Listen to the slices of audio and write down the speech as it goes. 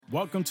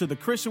Welcome to the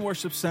Christian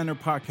Worship Center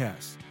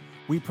podcast.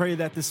 We pray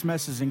that this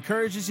message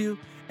encourages you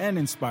and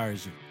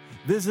inspires you.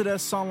 Visit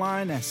us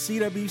online at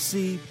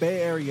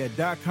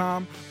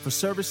cwcbayarea.com for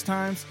service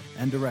times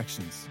and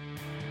directions.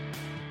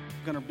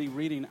 I'm going to be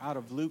reading out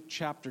of Luke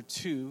chapter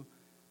 2,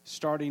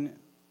 starting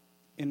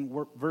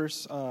in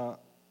verse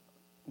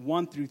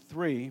 1 through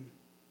 3.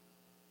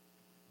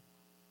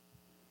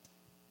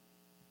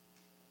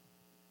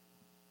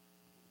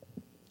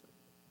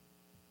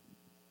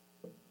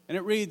 And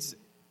it reads,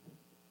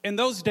 "In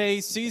those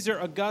days, Caesar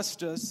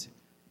Augustus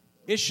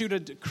issued a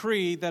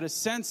decree that a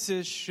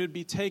census should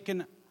be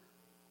taken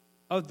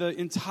of the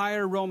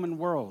entire Roman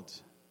world.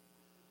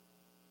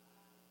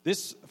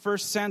 This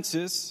first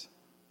census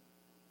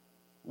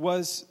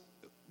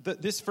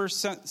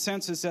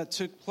that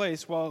took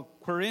place while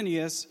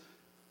Quirinius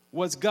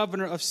was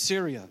governor of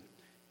Syria.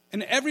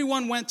 And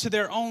everyone went to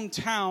their own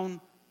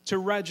town to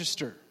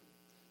register."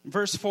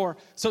 Verse 4,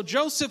 "So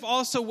Joseph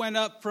also went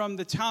up from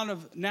the town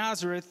of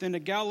Nazareth into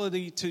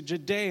Galilee to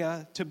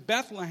Judea, to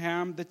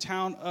Bethlehem, the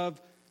town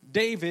of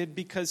David,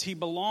 because he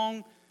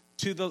belonged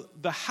to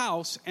the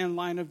house and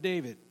line of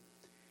David.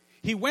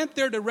 He went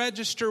there to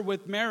register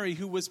with Mary,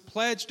 who was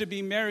pledged to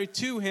be married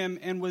to him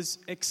and was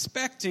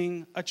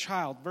expecting a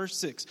child." Verse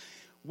 6,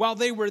 "While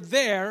they were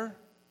there,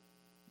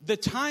 the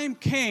time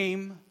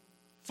came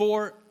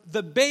for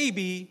the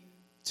baby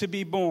to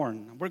be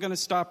born." We're going to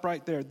stop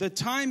right there. The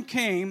time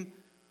came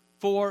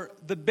for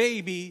the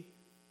baby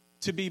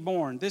to be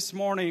born. This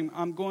morning,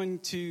 I'm going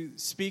to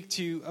speak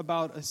to you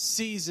about a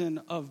season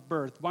of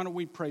birth. Why don't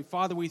we pray?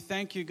 Father, we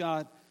thank you,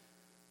 God,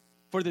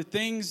 for the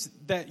things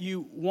that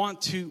you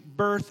want to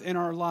birth in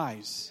our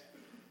lives.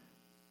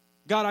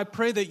 God, I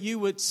pray that you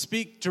would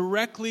speak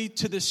directly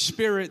to the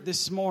Spirit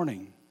this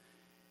morning.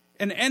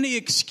 And any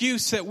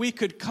excuse that we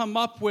could come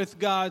up with,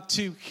 God,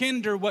 to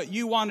hinder what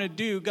you want to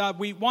do, God,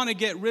 we want to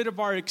get rid of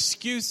our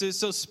excuses.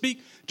 So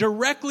speak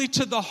directly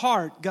to the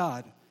heart,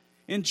 God.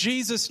 In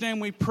Jesus' name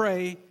we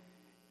pray,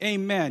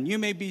 amen. You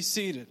may be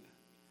seated.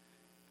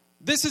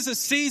 This is a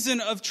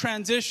season of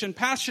transition.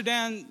 Pastor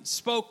Dan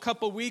spoke a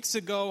couple weeks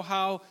ago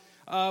how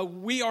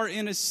we are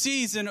in a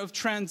season of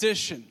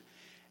transition.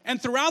 And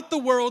throughout the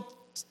world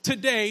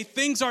today,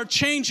 things are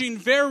changing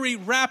very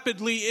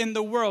rapidly in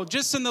the world.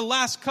 Just in the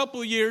last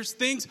couple years,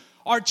 things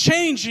are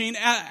changing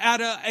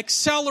at an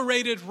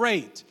accelerated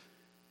rate.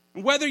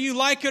 And whether you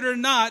like it or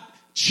not,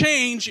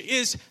 change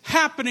is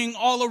happening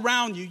all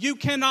around you. You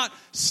cannot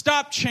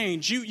stop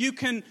change. You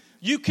can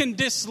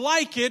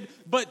dislike it,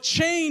 but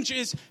change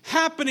is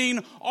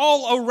happening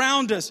all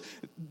around us.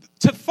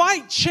 To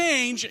fight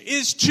change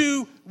is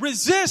to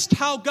resist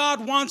how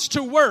God wants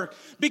to work,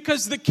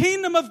 because the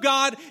kingdom of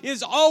God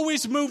is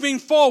always moving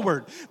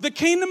forward. The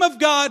kingdom of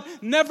God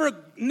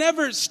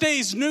never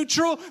stays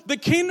neutral. The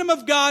kingdom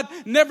of God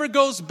never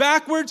goes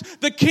backwards.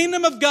 The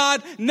kingdom of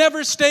God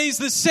never stays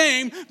the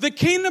same. The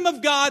kingdom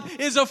of God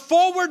is a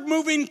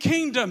forward-moving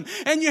kingdom.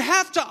 And you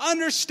have to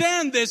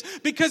understand this,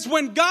 because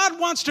when God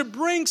wants to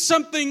bring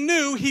something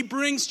new, he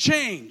brings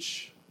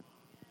change.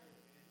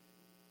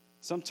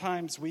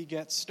 Sometimes we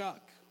get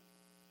stuck.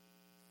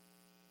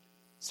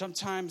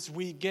 Sometimes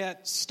we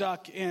get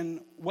stuck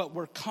in what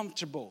we're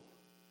comfortable.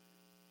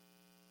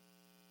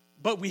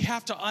 But we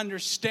have to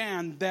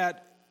understand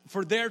that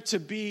for there to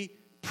be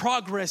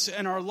progress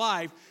in our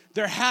life,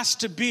 there has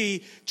to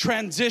be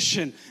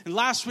transition. And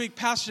last week,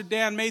 Pastor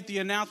Dan made the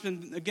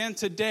announcement again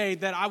today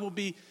that I will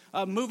be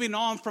moving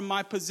on from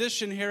my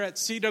position here at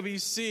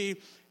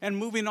CWC and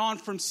moving on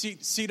from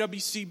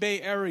CWC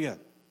Bay Area,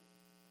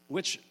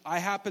 which I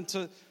happen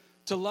to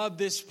love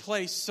this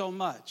place so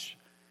much.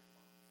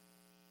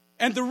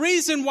 And the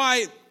reason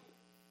why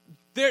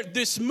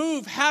this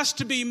move has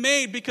to be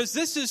made, because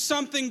this is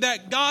something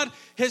that God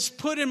has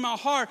put in my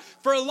heart.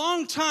 For a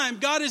long time,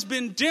 God has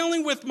been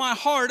dealing with my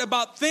heart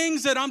about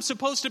things that I'm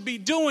supposed to be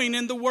doing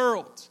in the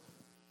world.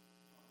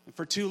 And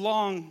for too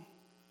long,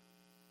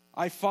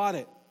 I fought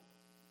it.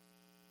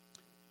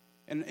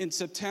 And in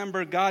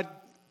September,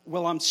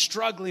 I'm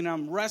struggling,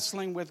 I'm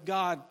wrestling with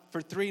God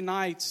for 3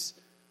 nights.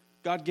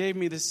 God gave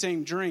me the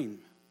same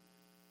dream.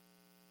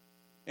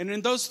 And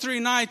in those 3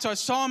 nights, I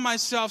saw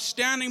myself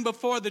standing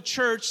before the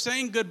church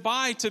saying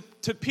goodbye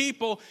to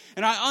people.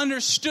 And I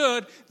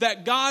understood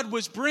that God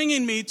was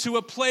bringing me to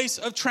a place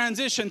of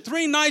transition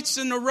 3 nights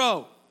in a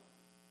row.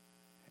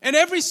 And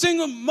every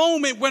single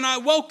moment when I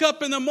woke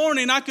up in the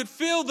morning, I could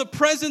feel the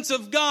presence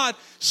of God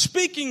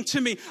speaking to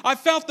me. I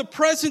felt the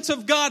presence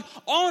of God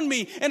on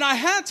me. And I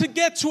had to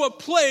get to a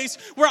place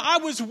where I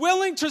was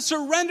willing to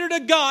surrender to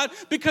God,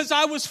 because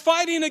I was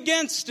fighting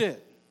against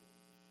it.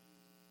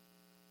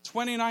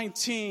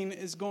 2019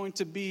 is going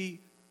to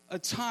be a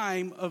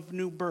time of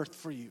new birth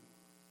for you.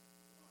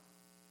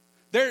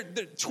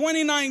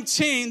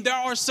 2019, there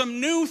are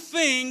some new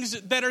things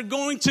that are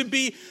going to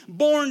be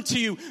born to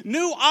you.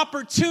 New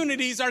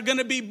opportunities are going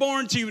to be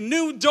born to you.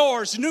 New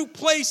doors, new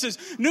places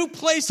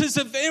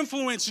of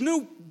influence,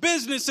 new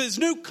businesses,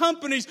 new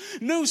companies,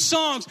 new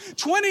songs.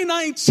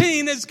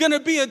 2019 is going to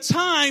be a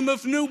time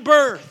of new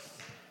birth.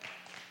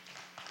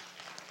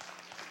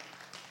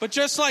 But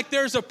just like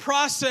there's a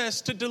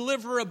process to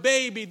deliver a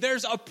baby,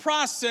 there's a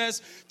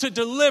process to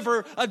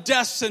deliver a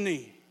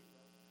destiny.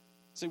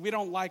 See, we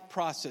don't like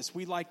process.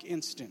 We like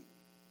instant.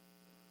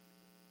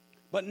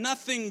 But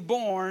nothing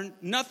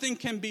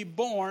can be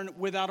born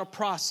without a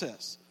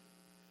process.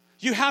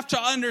 You have to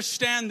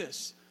understand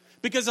this.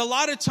 Because a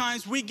lot of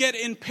times we get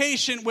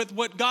impatient with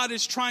what God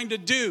is trying to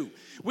do.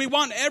 We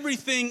want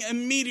everything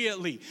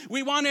immediately.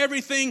 We want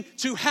everything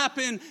to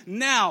happen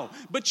now.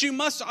 But you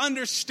must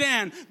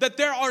understand that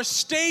there are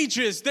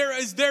stages.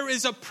 There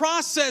is a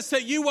process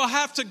that you will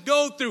have to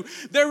go through.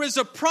 There is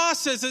a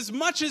process. As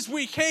much as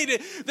we hate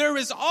it, there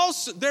is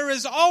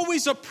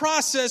always a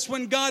process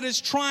when God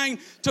is trying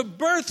to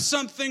birth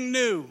something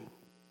new.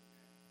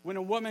 When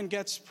a woman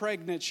gets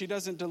pregnant, she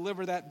doesn't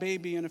deliver that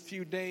baby in a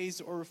few days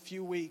or a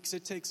few weeks.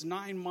 It takes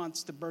 9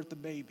 months to birth a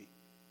baby.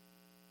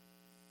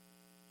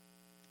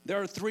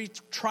 There are 3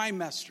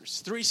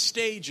 trimesters, 3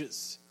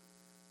 stages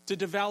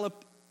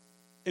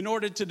in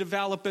order to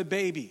develop a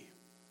baby.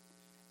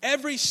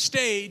 Every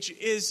stage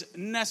is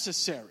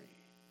necessary.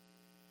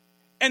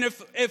 And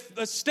if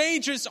the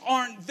stages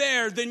aren't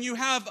there, then you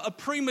have a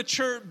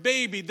premature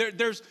baby.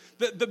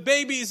 The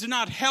baby is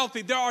not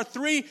healthy. There are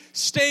 3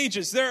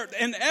 stages.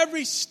 And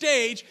every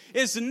stage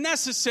is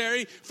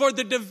necessary for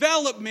the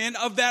development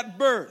of that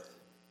birth.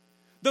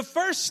 The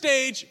first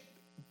stage,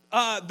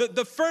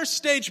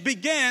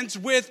 begins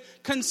with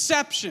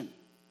conception.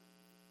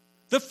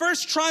 The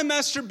first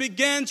trimester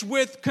begins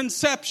with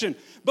conception.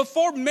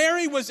 Before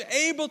Mary was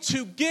able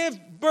to give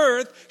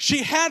birth,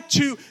 she had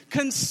to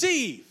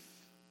conceive.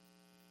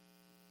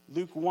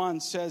 Luke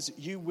 1 says,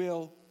 you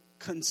will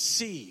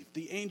conceive.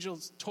 The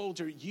angels told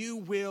her, you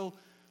will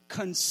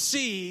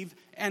conceive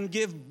and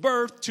give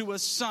birth to a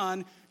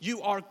son.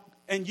 You are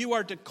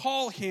to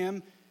call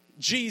him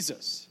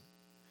Jesus.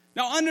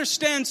 Now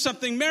understand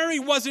something. Mary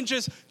wasn't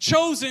just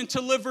chosen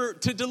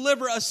to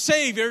deliver a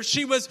Savior.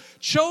 She was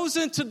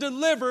chosen to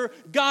deliver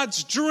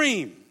God's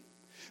dream.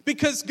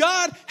 Because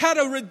God had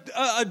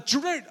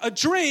a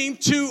dream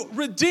to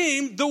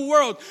redeem the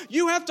world.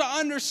 You have to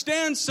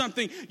understand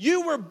something.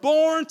 You were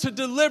born to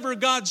deliver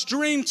God's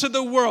dream to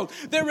the world.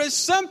 There is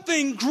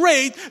something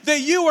great that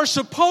you are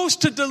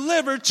supposed to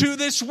deliver to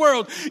this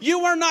world.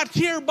 You are not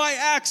here by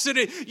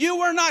accident.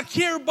 You are not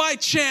here by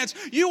chance.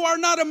 You are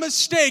not a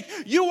mistake.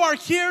 You are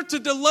here to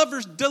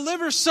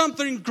deliver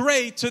something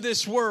great to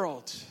this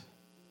world.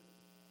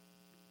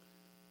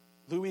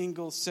 Lou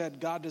Engle said,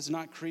 God does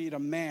not create a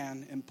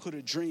man and put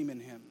a dream in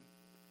him.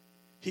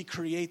 He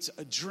creates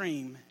a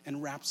dream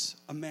and wraps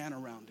a man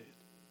around it.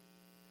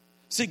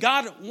 See,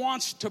 God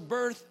wants to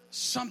birth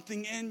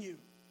something in you.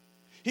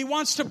 He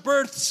wants to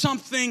birth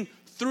something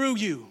through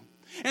you.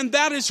 And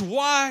that is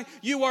why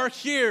you are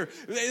here.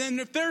 And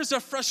if there's a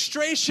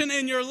frustration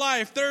in your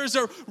life, there's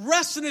a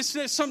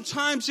restlessness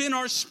sometimes in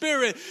our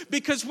spirit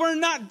because we're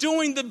not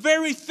doing the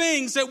very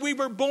things that we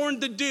were born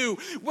to do.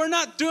 We're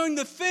not doing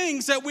the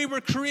things that we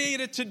were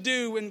created to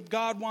do. And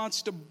God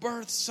wants to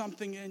birth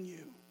something in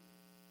you.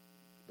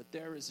 But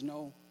there is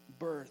no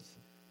birth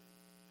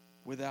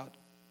without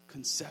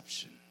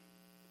conception.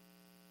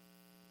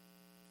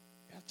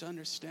 You have to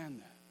understand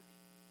that.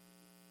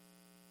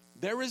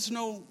 There is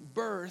no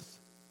birth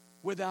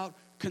without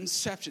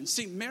conception.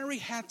 See, Mary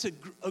had to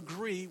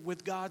agree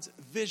with God's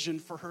vision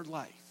for her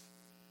life.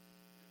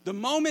 The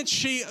moment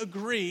she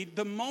agreed,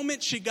 the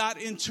moment she got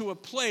into a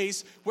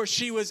place where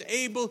she was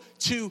able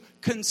to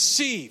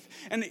conceive.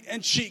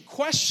 And she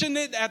questioned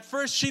it at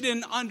first. She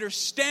didn't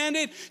understand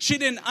it. She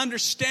didn't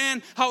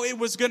understand how it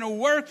was going to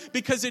work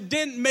because it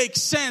didn't make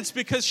sense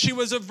because she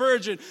was a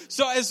virgin.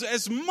 So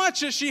as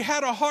much as she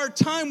had a hard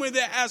time with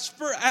it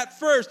at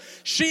first,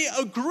 she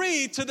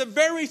agreed to the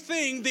very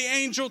thing the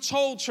angel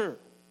told her.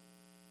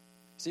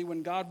 See,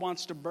 when God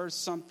wants to birth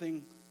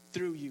something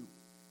through you,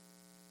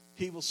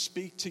 He will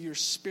speak to your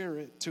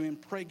spirit to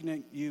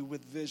impregnate you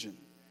with vision.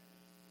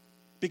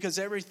 Because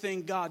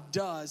everything God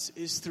does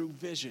is through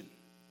vision.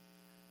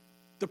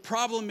 The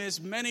problem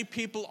is many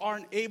people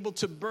aren't able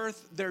to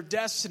birth their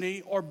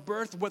destiny or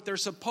birth what they're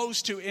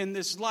supposed to in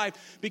this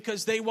life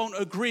because they won't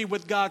agree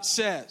with what God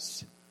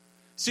says.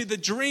 See, the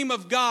dream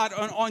of God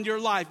on your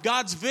life,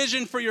 God's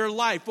vision for your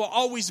life will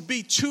always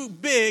be too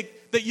big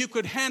that you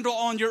could handle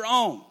on your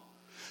own.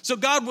 So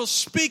God will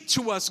speak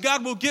to us.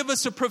 God will give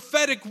us a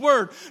prophetic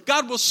word.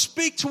 God will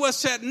speak to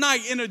us at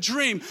night in a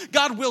dream.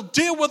 God will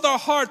deal with our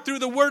heart through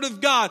the word of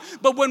God.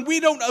 But when we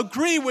don't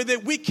agree with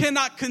it, we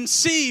cannot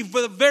conceive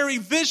the very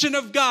vision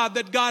of God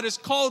that God has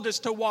called us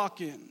to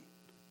walk in.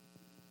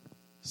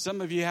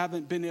 Some of you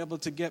haven't been able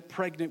to get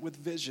pregnant with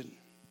vision.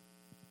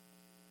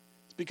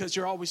 It's because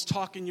you're always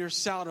talking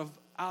yourself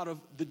out of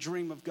the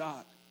dream of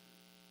God.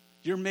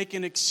 You're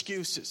making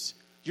excuses.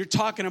 You're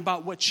talking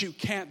about what you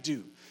can't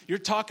do. You're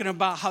talking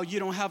about how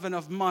you don't have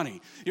enough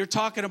money. You're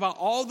talking about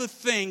all the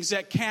things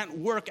that can't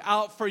work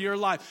out for your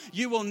life.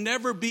 You will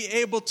never be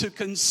able to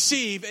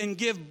conceive and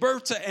give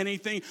birth to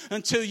anything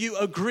until you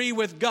agree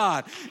with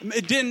God.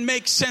 It didn't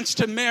make sense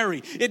to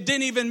Mary. It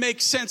didn't even make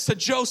sense to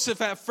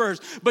Joseph at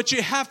first. But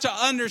you have to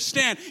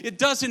understand, it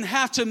doesn't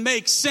have to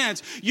make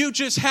sense. You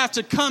just have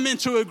to come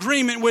into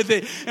agreement with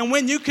it. And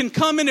when you can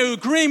come into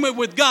agreement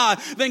with God,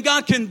 then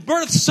God can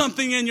birth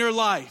something in your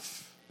life.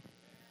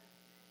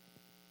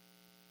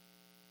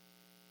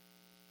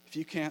 If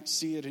you can't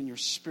see it in your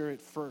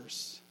spirit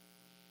first,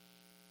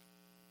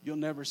 you'll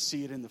never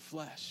see it in the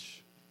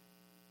flesh.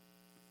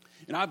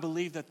 And I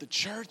believe that the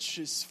church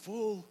is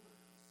full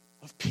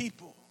of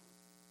people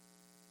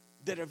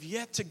that have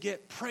yet to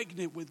get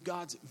pregnant with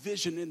God's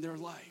vision in their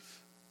life.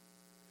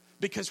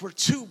 Because we're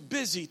too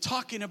busy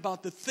talking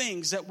about the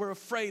things that we're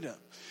afraid of.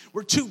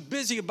 We're too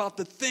busy about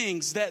the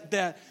things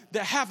that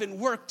haven't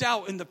worked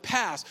out in the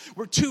past.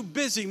 We're too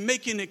busy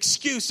making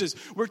excuses.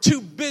 We're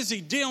too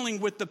busy dealing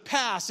with the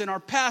past and our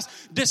past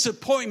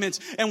disappointments.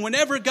 And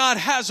whenever God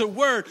has a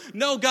word,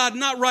 no, God,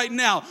 not right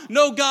now.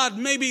 No, God,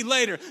 maybe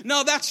later.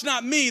 No, that's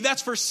not me.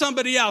 That's for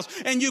somebody else.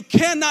 And you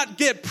cannot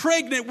get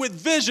pregnant with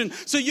vision.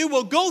 So you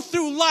will go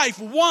through life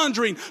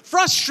wandering,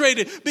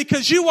 frustrated,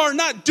 because you are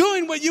not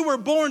doing what you were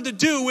born to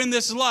do in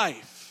this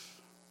life.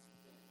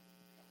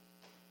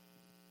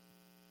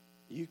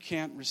 You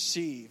can't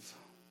receive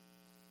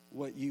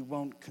what you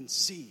won't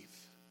conceive.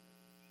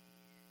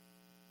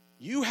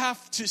 You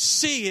have to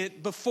see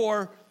it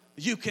before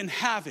you can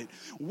have it.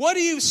 What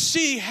do you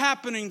see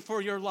happening for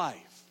your life?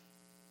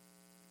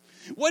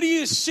 What do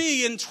you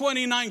see in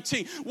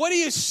 2019? What do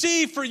you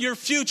see for your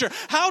future?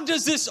 How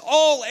does this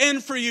all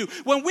end for you?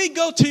 When we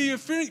go to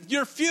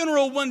your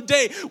funeral one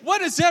day,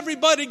 what is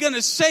everybody going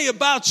to say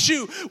about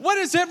you? What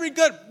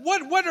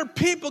are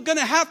people going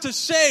to have to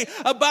say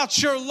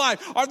about your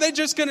life? Are they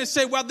just going to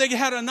say, well, they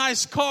had a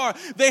nice car,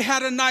 they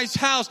had a nice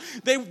house,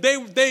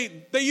 they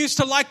used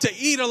to like to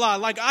eat a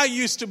lot like I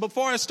used to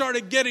before I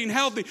started getting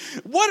healthy?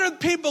 What are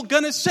people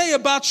going to say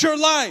about your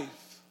life?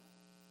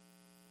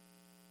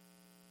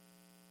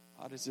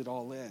 How does it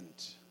all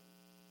end?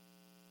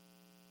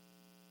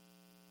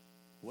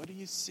 What do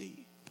you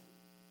see?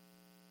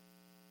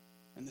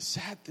 And the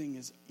sad thing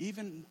is,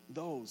 even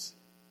those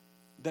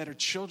that are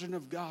children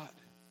of God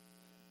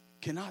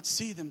cannot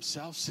see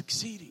themselves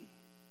succeeding.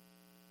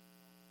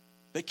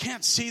 They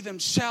can't see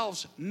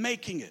themselves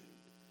making it.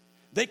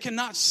 They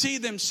cannot see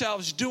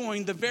themselves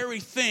doing the very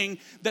thing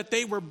that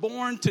they were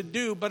born to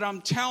do. But I'm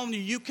telling you,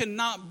 you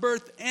cannot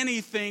birth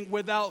anything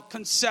without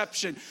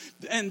conception.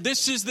 And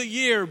this is the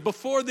year,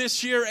 before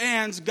this year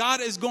ends,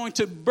 God is going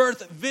to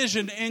birth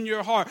vision in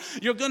your heart.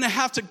 You're going to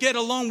have to get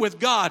alone with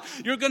God.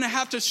 You're going to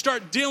have to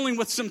start dealing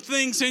with some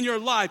things in your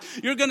life.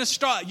 You're going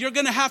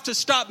to have to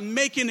stop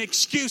making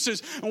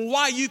excuses on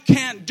why you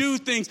can't do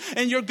things.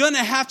 And you're going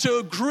to have to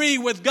agree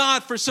with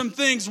God for some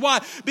things.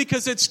 Why?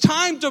 Because it's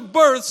time to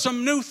birth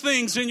some new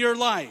things in your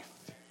life.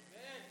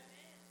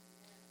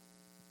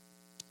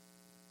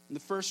 In the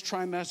first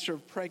trimester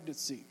of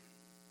pregnancy,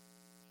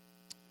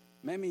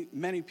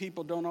 many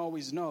people don't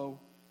always know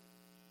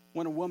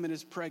when a woman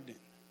is pregnant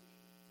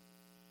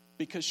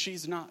because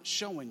she's not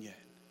showing yet.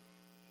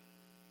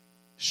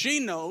 She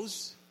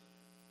knows,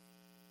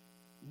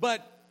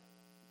 but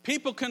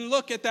people can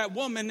look at that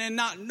woman and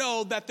not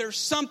know that there's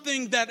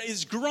something that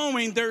is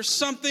growing, there's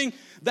something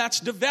that's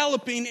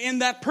developing in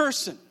that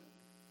person.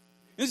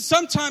 And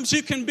sometimes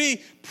you can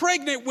be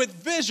pregnant with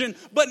vision,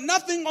 but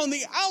nothing on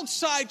the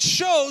outside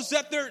shows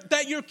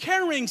that you're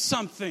carrying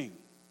something.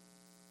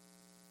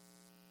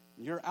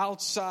 Your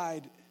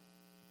outside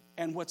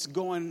and what's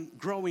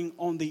growing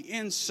on the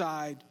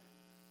inside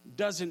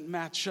doesn't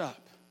match up.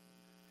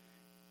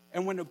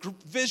 And when a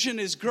vision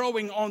is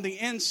growing on the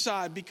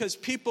inside, because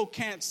people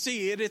can't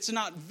see it, it's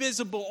not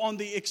visible on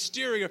the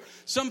exterior.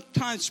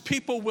 Sometimes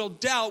people will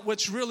doubt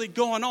what's really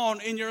going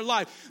on in your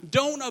life.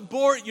 Don't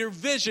abort your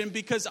vision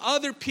because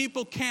other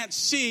people can't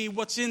see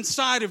what's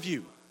inside of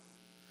you.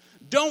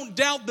 Don't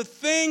doubt the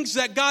things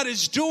that God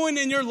is doing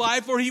in your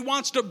life or He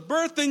wants to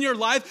birth in your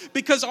life,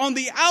 because on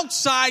the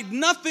outside,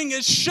 nothing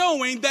is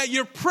showing that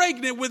you're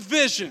pregnant with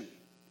vision.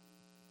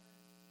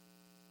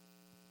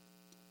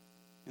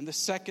 In the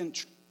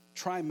second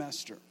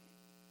trimester,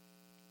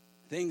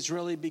 things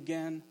really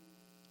began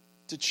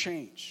to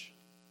change.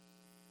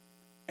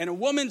 And a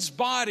woman's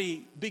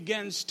body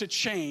begins to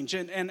change.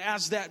 And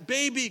as that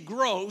baby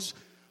grows,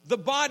 the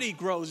body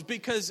grows,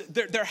 because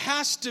there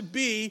has to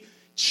be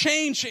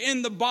change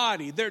in the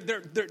body.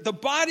 The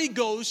body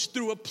goes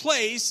through a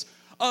place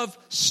of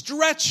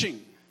stretching.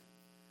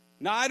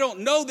 Now, I don't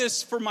know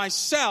this for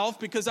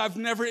myself because I've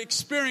never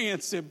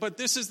experienced it, but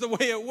this is the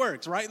way it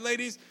works, right,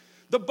 ladies?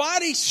 The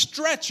body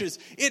stretches,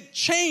 it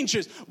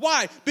changes.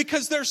 Why?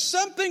 Because there's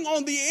something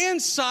on the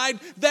inside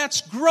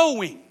that's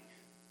growing.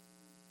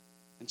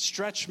 And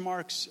stretch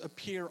marks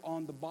appear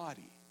on the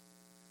body.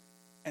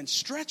 And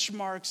stretch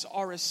marks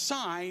are a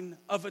sign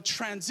of a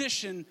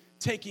transition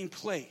taking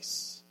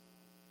place.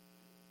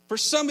 For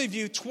some of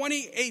you,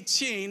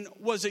 2018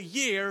 was a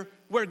year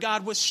where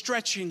God was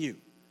stretching you.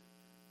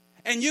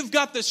 And you've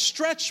got the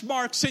stretch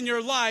marks in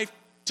your life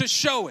to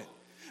show it.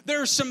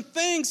 There are some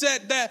things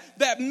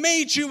that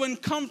made you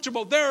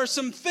uncomfortable. There are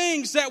some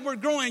things that were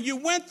growing. You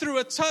went through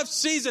a tough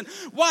season.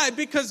 Why?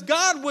 Because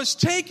God was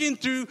taking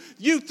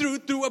you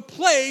through a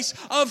place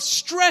of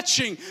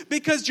stretching.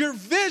 Because your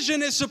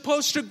vision is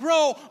supposed to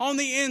grow on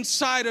the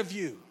inside of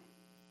you.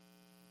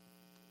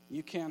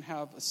 You can't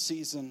have a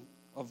season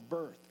of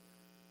birth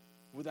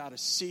without a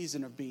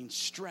season of being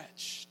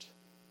stretched.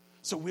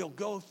 So we'll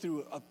go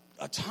through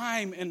a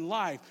time in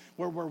life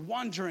where we're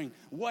wondering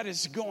what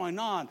is going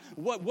on.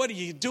 What are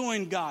you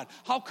doing, God?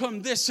 How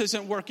come this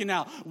isn't working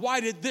out?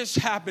 Why did this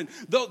happen?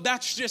 Though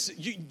that's just,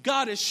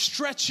 God is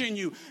stretching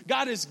you.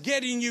 God is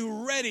getting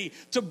you ready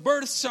to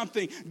birth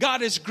something.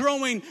 God is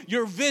growing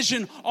your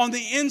vision on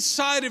the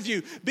inside of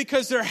you,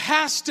 because there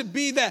has to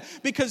be that,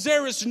 because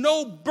there is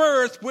no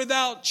birth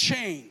without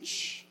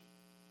change.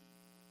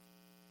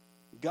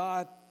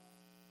 God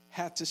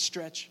had to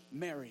stretch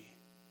Mary,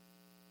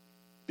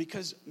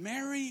 because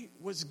Mary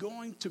was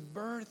going to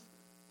birth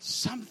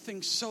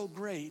something so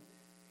great,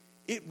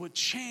 it would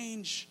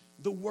change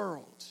the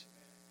world.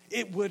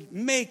 It would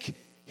make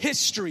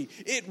history.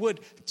 It would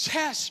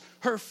test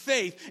her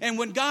faith. And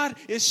when God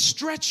is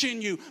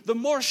stretching you, the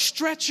more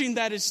stretching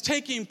that is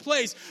taking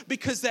place,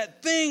 because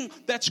that thing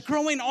that's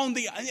growing on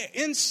the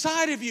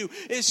inside of you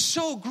is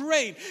so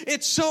great.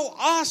 It's so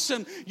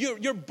awesome.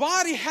 Your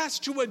body has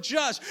to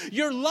adjust.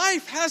 Your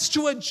life has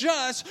to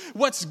adjust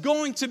what's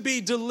going to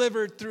be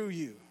delivered through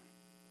you.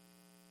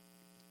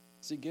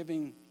 See,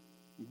 giving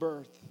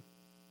birth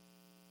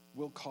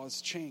will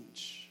cause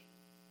change.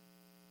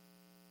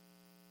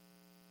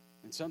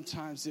 And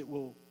sometimes it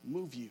will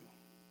move you.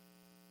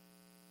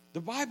 The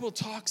Bible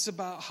talks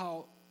about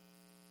how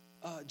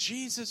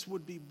Jesus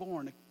would be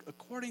born.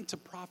 According to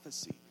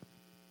prophecy,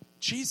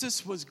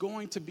 Jesus was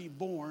going to be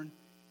born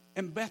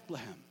in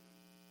Bethlehem.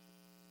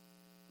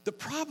 The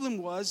problem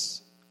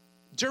was,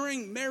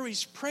 during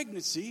Mary's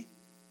pregnancy,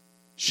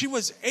 she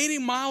was 80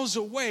 miles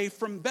away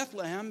from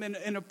Bethlehem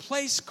in a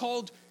place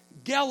called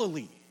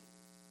Galilee.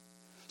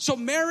 So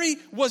Mary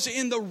was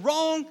in the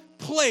wrong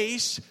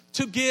place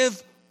to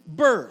give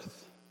birth.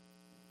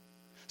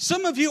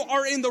 Some of you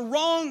are in the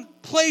wrong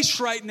place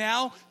right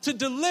now to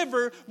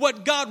deliver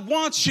what God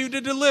wants you to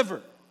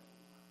deliver.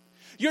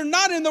 You're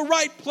not in the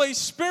right place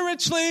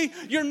spiritually.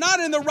 You're not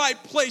in the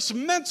right place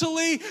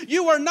mentally.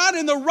 You are not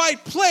in the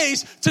right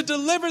place to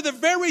deliver the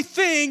very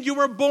thing you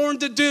were born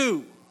to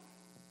do.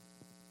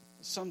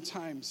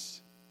 Sometimes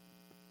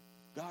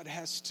God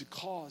has to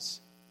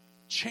cause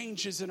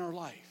changes in our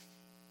life.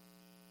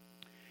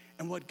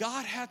 And what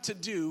God had to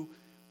do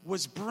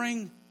was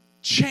bring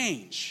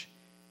change.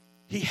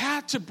 He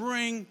had to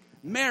bring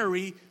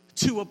Mary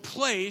to a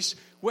place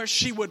where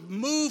she would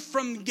move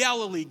from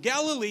Galilee.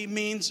 Galilee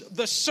means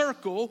the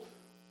circle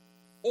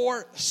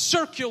or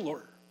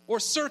circular.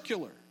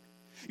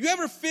 You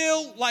ever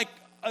feel like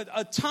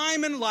a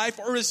time in life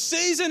or a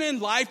season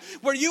in life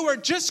where you are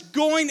just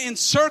going in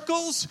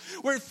circles,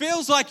 where it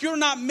feels like you're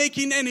not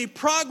making any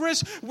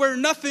progress, where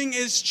nothing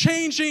is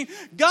changing?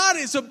 God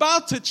is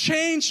about to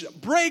change,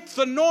 break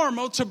the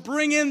normal to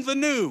bring in the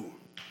new.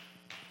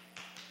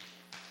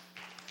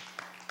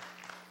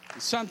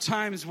 And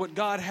sometimes what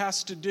God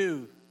has to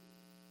do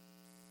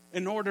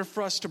in order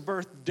for us to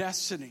birth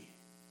destiny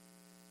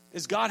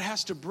is God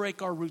has to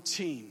break our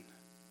routine.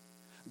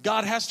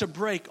 God has to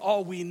break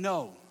all we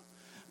know.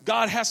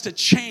 God has to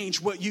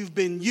change what you've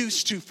been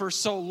used to for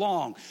so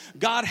long.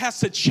 God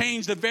has to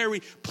change the very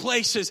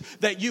places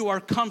that you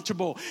are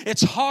comfortable.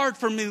 It's hard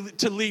for me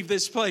to leave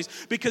this place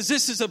because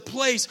this is a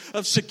place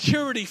of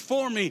security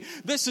for me.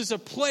 This is a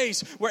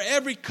place where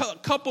every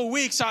couple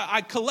weeks I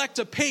collect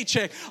a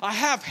paycheck. I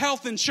have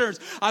health insurance.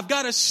 I've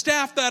got a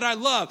staff that I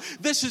love.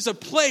 This is a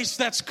place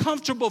that's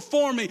comfortable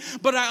for me.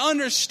 But I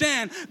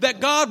understand that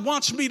God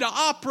wants me to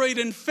operate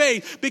in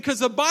faith, because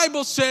the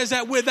Bible says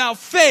that without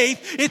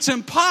faith, it's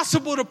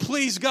impossible to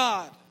please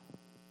God.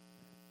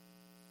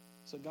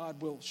 So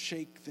God will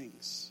shake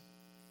things.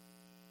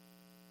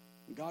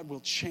 God will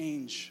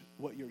change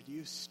what you're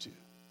used to,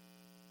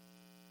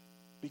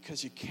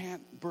 because you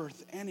can't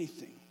birth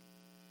anything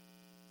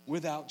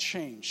without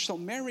change. So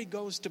Mary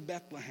goes to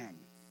Bethlehem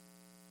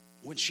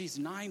when she's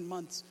 9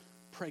 months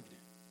pregnant.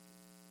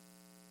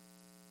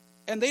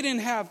 And they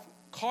didn't have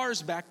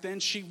cars back then.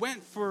 She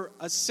went for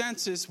a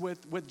census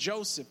with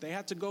Joseph. They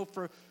had to go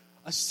for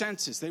a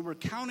census. They were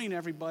counting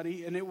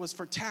everybody, and it was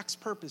for tax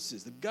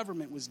purposes. The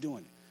government was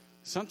doing it.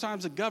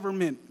 Sometimes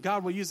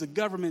God will use the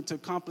government to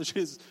accomplish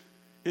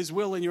his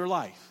will in your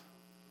life.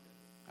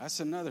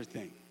 That's another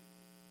thing.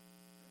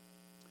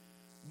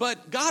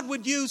 But God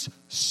would use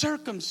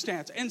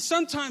circumstance. And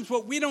sometimes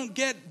what we don't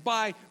get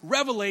by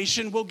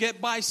revelation, we'll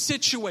get by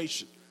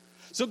situation.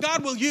 So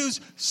God will use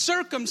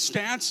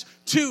circumstance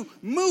to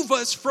move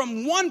us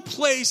from one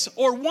place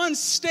or one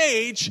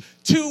stage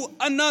to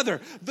another.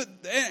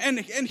 And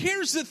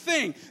here's the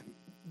thing.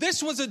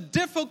 This was a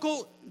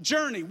difficult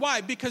journey.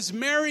 Why? Because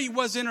Mary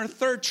was in her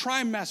third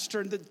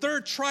trimester, and the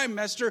third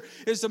trimester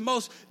is the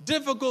most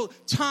difficult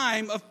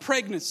time of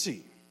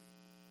pregnancy.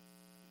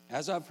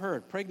 As I've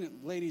heard,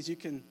 pregnant ladies, you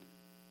can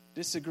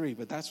disagree,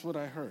 but that's what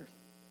I heard,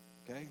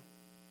 okay?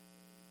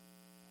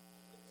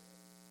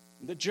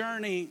 The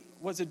journey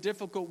was a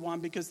difficult one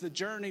because the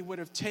journey would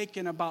have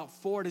taken about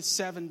 4 to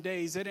 7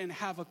 days. They didn't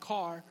have a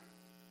car.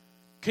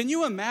 Can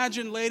you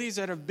imagine ladies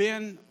that have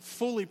been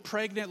fully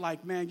pregnant,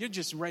 like, man, you're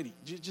just ready,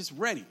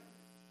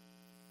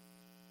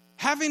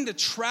 having to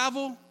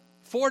travel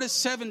 4 to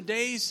 7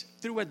 days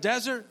through a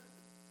desert?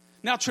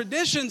 Now,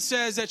 tradition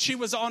says that she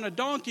was on a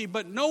donkey,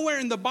 but nowhere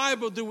in the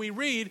Bible do we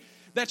read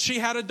that she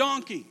had a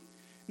donkey.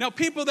 Now,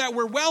 people that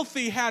were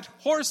wealthy had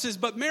horses,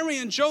 but Mary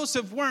and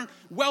Joseph weren't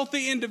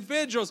wealthy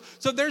individuals.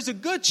 So there's a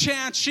good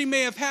chance she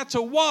may have had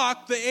to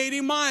walk the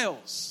 80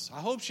 miles. I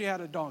hope she had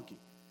a donkey.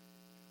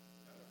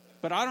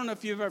 But I don't know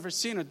if you've ever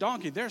seen a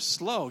donkey. They're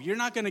slow. You're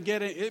not going to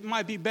get it. It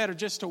might be better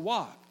just to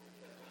walk.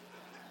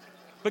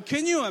 But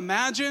can you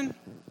imagine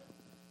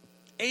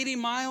 80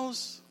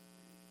 miles?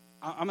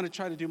 I'm going to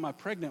try to do my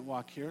pregnant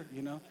walk here,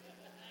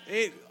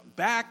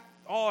 back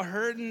all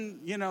hurting,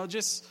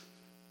 just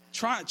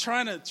trying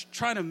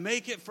to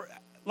make it for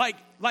like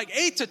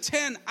 8 to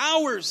 10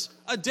 hours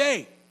a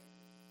day.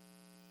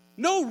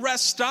 No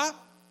rest stop.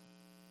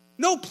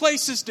 No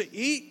places to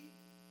eat.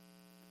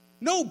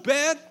 No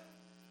bed.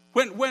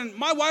 When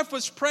my wife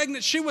was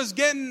pregnant, she was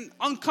getting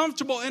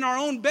uncomfortable in our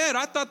own bed.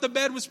 I thought the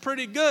bed was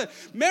pretty good.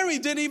 Mary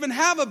didn't even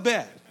have a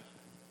bed.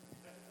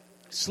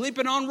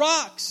 Sleeping on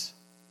rocks.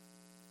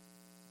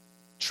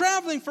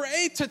 Traveling for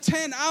 8 to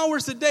 10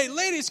 hours a day.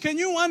 Ladies, can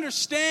you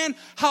understand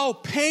how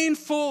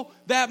painful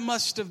that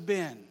must have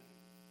been?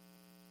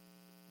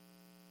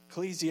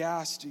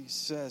 Ecclesiastes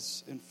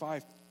says in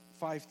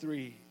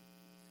 5:3,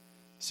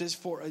 says,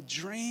 for a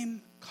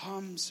dream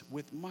comes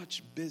with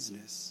much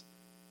business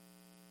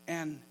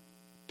and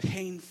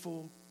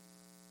painful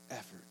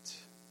effort.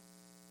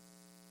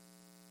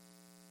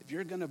 If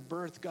you're going to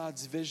birth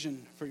God's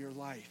vision for your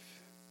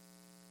life,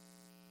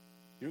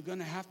 you're going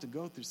to have to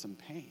go through some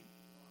pain.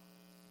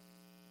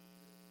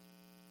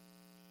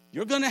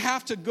 You're going to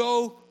have to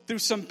go through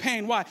some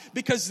pain. Why?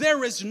 Because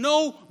there is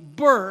no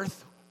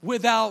birth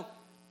without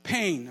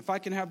pain. If I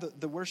can have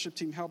the worship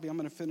team help me, I'm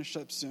going to finish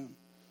up soon.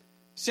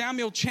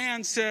 Samuel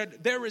Chan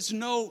said, there is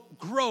no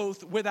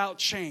growth without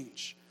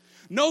change.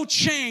 No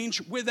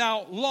change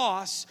without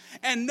loss,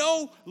 and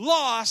no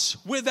loss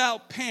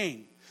without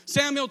pain.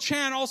 Samuel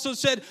Chan also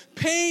said,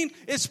 pain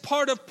is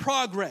part of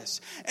progress.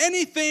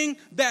 Anything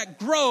that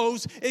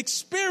grows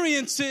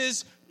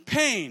experiences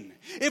pain.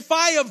 If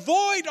I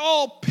avoid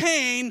all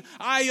pain,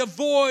 I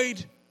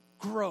avoid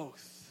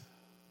growth.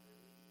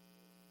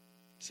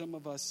 Some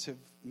of us have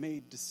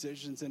made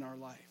decisions in our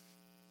life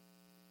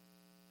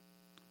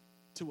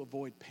to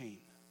avoid pain.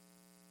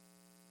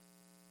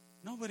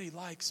 Nobody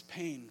likes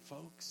pain,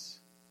 folks.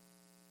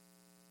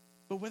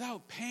 But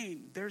without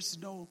pain, there's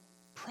no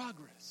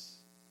progress.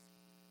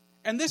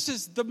 And this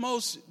is the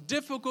most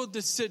difficult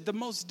decision, the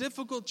most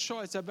difficult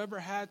choice I've ever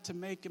had to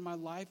make in my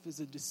life is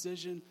a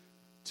decision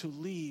to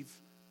leave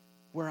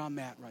where I'm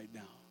at right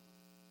now.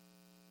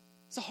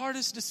 It's the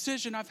hardest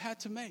decision I've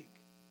had to make.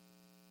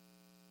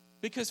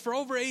 Because for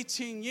over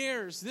 18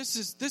 years, this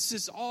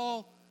is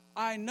all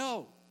I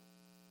know.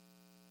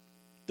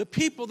 The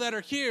people that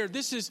are here,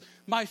 this is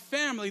my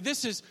family.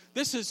 This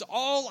is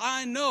all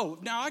I know.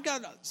 Now, I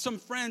got some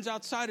friends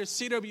outside of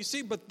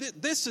CWC, but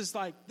this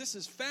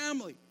is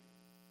family.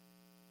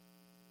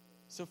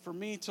 So for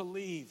me to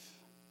leave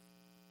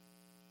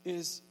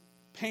is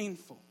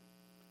painful.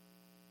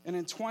 And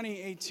in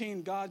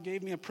 2018, God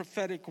gave me a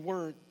prophetic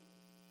word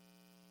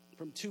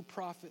from 2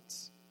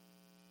 prophets.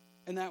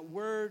 And that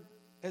word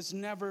has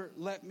never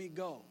let me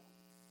go.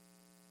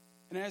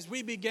 And as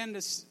we began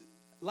to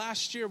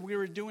last year, we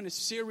were doing a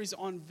series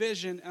on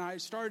vision, and I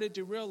started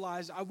to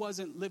realize I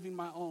wasn't living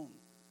my own.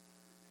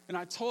 And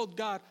I told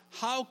God,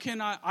 how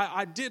can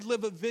I did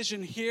live a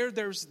vision here.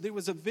 There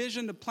was a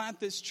vision to plant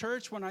this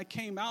church when I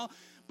came out,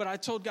 but I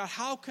told God,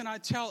 how can I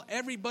tell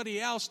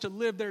everybody else to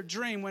live their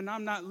dream when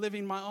I'm not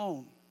living my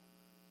own?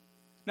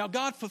 Now,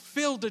 God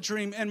fulfilled a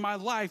dream in my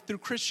life through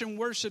Christian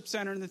Worship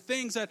Center and the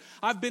things that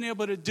I've been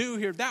able to do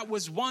here. That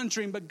was one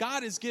dream, but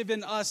God has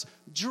given us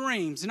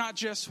dreams, not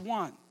just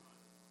one.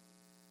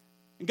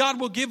 God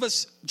will give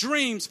us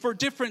dreams for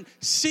different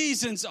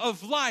seasons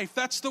of life.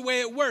 That's the way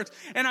it works.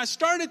 And I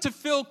started to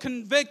feel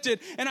convicted,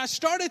 and I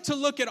started to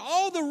look at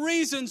all the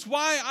reasons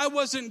why I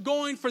wasn't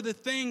going for the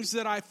things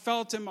that I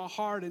felt in my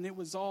heart, and it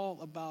was all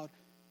about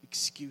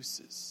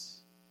excuses.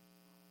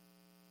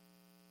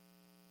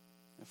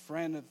 A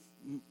friend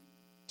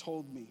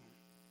told me,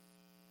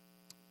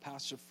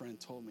 pastor friend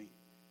told me,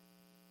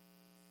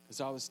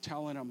 as I was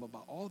telling him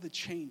about all the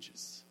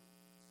changes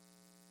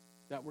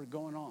that were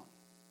going on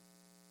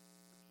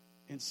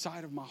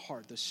inside of my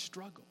heart, the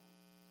struggle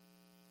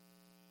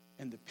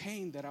and the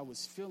pain that I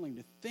was feeling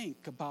to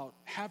think about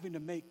having to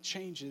make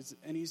changes.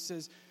 And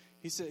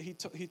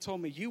he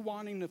told me, you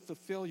wanting to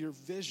fulfill your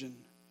vision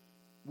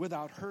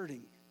without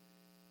hurting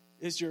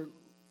is your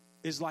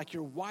is like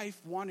your wife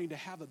wanting to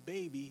have a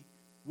baby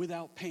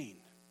without pain.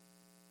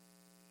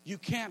 You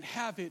can't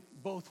have it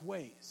both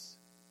ways.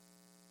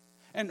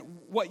 And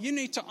what you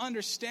need to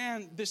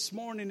understand this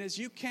morning is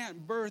you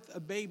can't birth a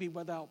baby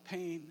without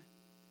pain.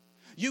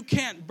 You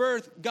can't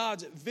birth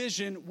God's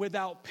vision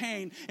without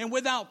pain. And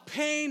without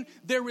pain,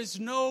 there is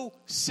no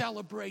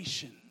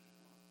celebration.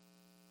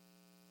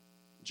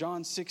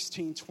 John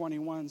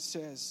 16:21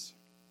 says,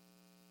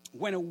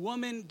 when a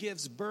woman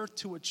gives birth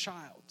to a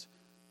child,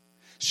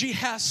 she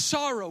has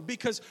sorrow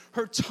because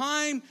her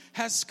time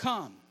has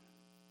come.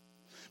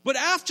 But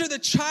after the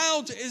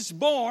child is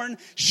born,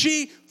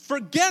 she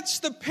forgets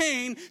the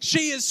pain.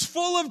 She is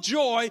full of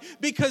joy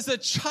because the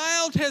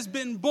child has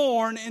been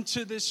born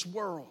into this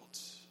world.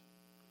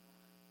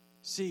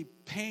 See,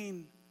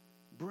 pain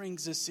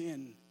brings us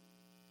in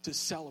to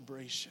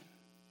celebration.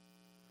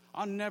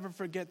 I'll never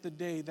forget the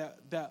day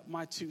that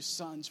my two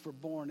sons were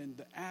born and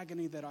the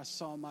agony that I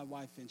saw my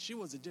wife in. She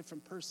was a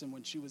different person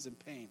when she was in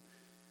pain.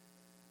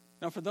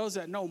 Now, for those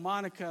that know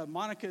Monica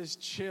is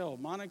chill.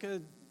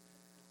 Monica,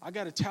 I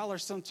got to tell her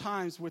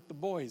sometimes with the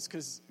boys,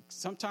 because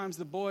sometimes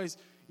the boys,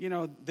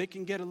 they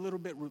can get a little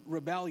bit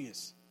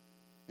rebellious.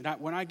 And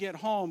when I get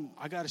home,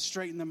 I got to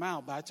straighten them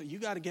out. But I tell you, you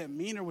got to get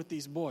meaner with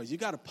these boys. You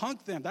got to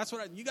punk them.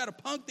 You got to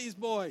punk these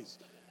boys.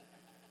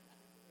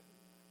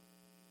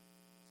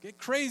 Get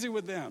crazy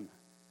with them.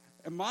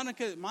 And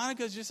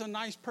Monica's just a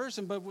nice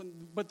person,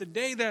 but the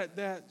day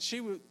that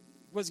she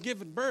was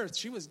given birth,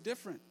 she was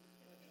different.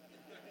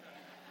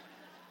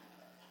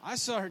 I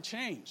saw her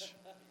change.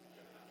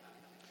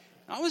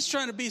 I was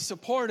trying to be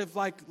supportive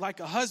like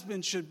a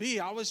husband should be.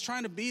 I was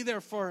trying to be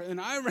there for her. And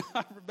I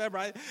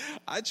remember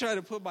I tried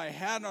to put my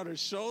hand on her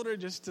shoulder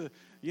just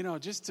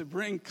to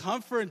bring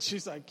comfort. And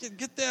she's like,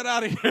 get that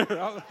out of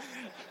here.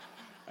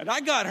 And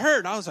I got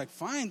hurt. I was like,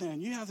 fine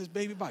then, you have this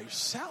baby by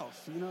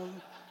yourself. You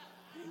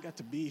ain't got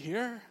to be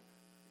here.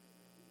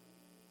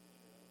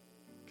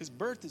 Because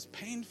birth is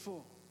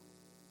painful.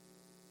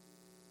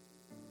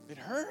 It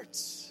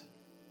hurts.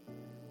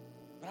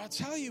 But I'll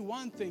tell you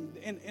one thing,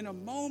 in a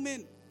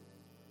moment,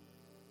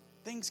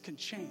 things can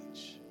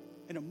change.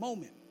 In a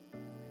moment.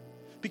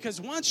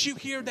 Because once you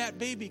hear that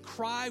baby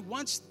cry,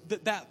 once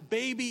that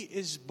baby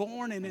is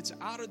born and it's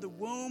out of the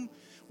womb,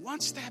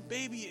 once that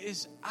baby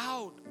is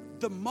out,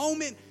 the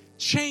moment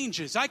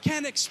changes. I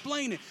can't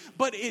explain it,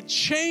 but it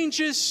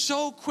changes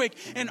so quick.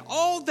 And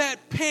all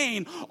that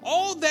pain,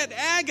 all that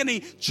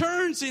agony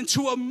turns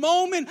into a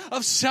moment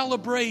of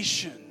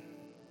celebration.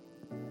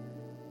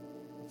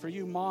 For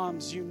you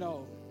moms, you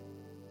know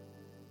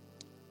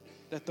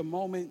that the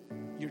moment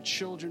your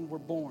children were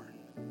born,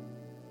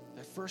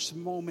 that first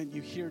moment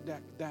you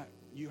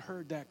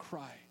heard that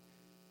cry,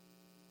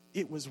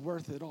 it was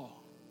worth it all.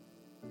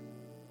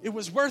 It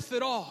was worth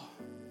it all.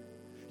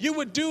 You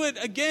would do it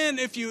again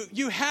if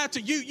you had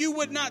to. You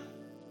would not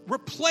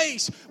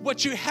replace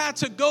what you had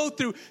to go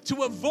through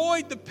to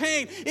avoid the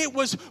pain. It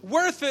was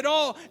worth it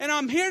all. And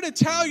I'm here to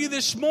tell you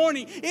this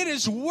morning, it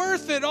is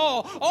worth it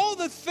all. All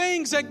the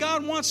things that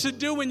God wants to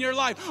do in your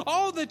life,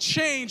 all the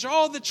change,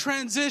 all the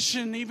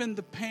transition, even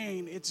the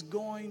pain, it's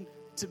going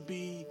to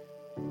be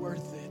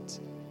worth it.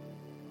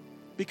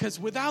 Because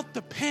without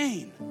the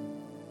pain,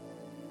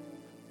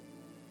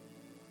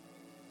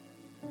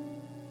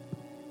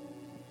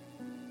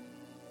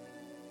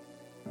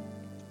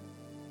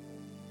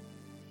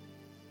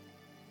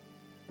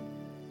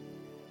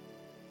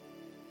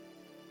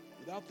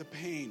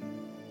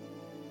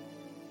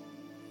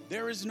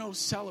 there is no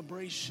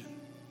celebration.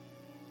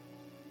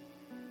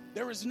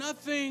 There is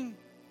nothing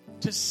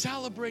to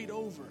celebrate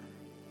over.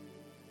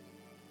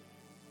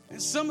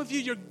 And some of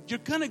you, you're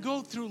going to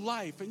go through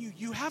life and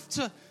you have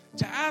to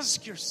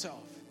ask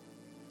yourself,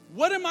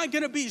 what am I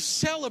going to be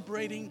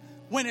celebrating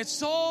when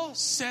it's all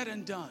said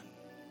and done?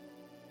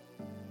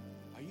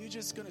 Are you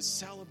just going to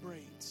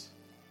celebrate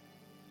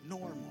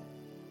normal?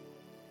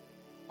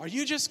 Are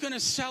you just going to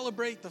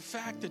celebrate the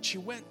fact that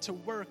you went to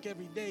work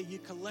every day, you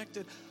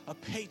collected a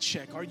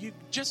paycheck? Are you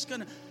just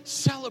going to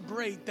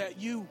celebrate that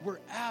you were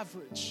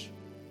average?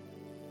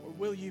 Or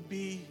will you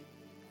be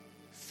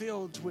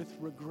filled with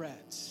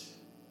regret?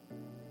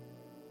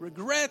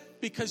 Regret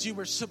because you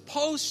were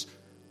supposed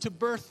to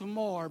birth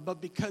more,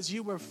 but because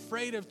you were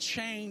afraid of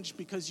change,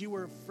 because you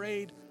were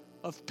afraid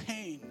of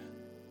pain.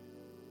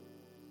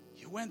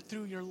 You went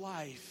through your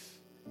life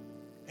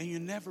and you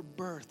never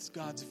birthed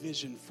God's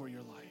vision for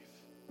your life.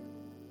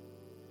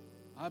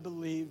 I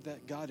believe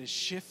that God is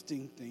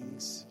shifting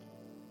things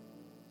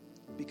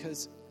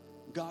because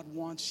God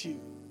wants you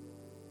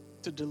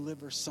to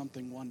deliver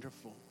something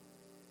wonderful.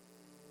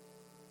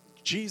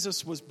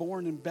 Jesus was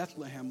born in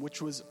Bethlehem,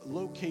 which was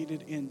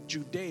located in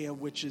Judea,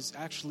 which is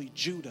actually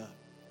Judah.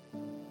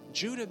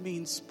 Judah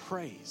means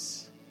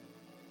praise.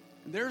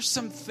 And there are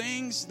some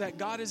things that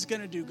God is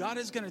going to do. God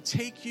is going to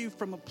take you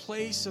from a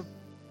place of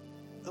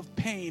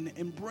pain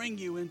and bring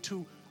you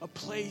into a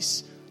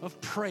place of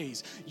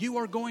praise. You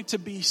are going to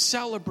be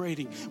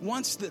celebrating.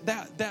 Once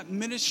that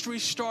ministry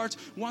starts,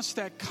 once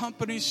that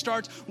company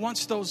starts,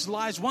 once those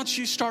lives, once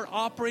you start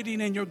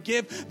operating in your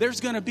give, there's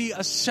going to be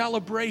a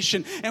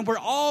celebration. And we're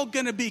all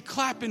going to be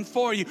clapping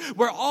for you.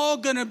 We're all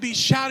going to be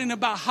shouting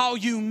about how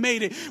you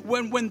made it.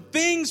 When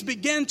things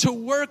begin to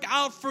work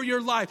out for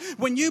your life,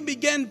 when you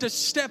begin to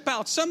step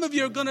out, some of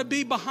you are going to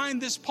be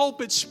behind this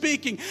pulpit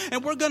speaking,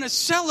 and we're going to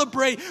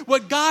celebrate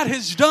what God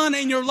has done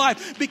in your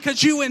life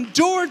because you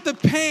endured the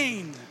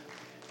pain.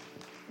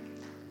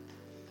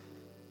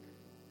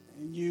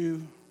 And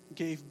you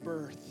gave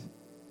birth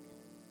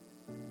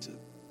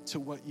to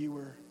what you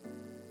were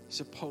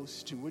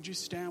supposed to. Would you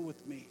stand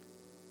with me?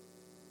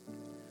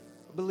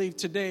 I believe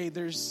today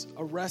there's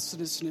a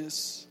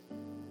restlessness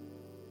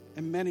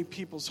in many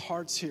people's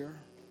hearts here.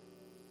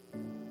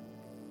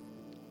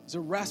 There's a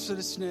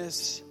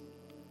restlessness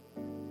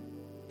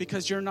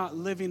because you're not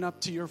living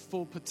up to your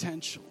full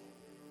potential.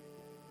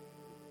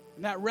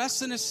 And that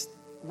restlessness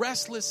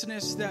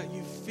that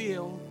you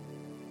feel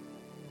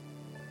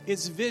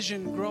is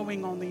vision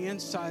growing on the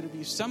inside of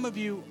you. Some of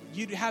you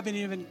haven't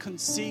even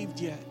conceived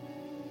yet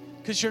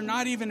because you're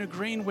not even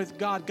agreeing with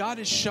God. God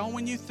is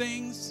showing you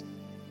things.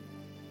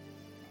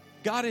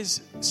 God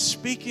is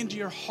speaking to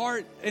your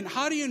heart. And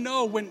how do you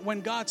know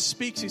when God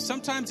speaks to you?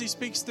 Sometimes He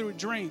speaks through a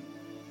dream.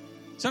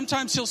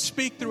 Sometimes He'll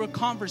speak through a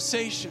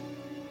conversation.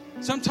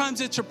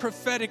 Sometimes it's a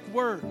prophetic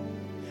word.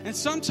 And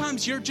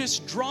sometimes you're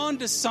just drawn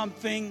to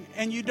something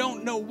and you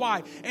don't know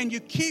why. And you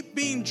keep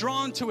being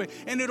drawn to it.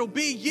 And it'll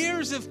be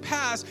years have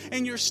passed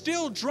and you're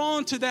still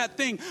drawn to that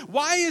thing.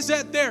 Why is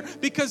that there?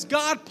 Because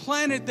God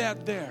planted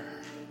that there.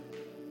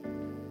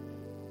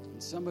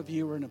 Some of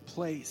you are in a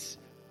place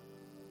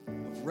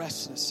of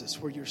restlessness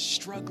where you're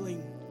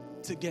struggling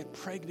to get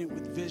pregnant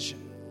with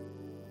vision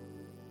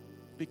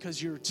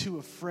because you're too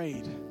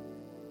afraid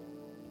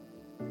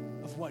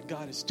of what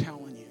God is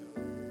telling you.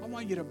 I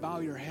want you to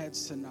bow your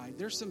heads tonight.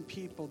 There's some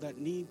people that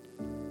need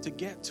to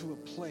get to a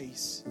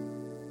place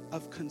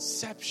of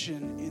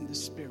conception in the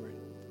Spirit.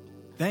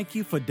 Thank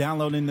you for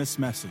downloading this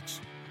message.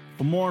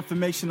 For more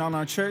information on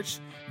our church,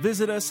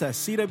 visit us at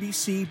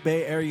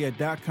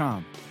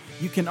cwcbayarea.com.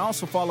 You can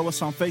also follow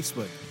us on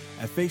Facebook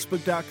at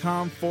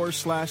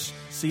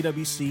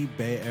facebook.com/CWC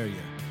Bay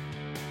Area.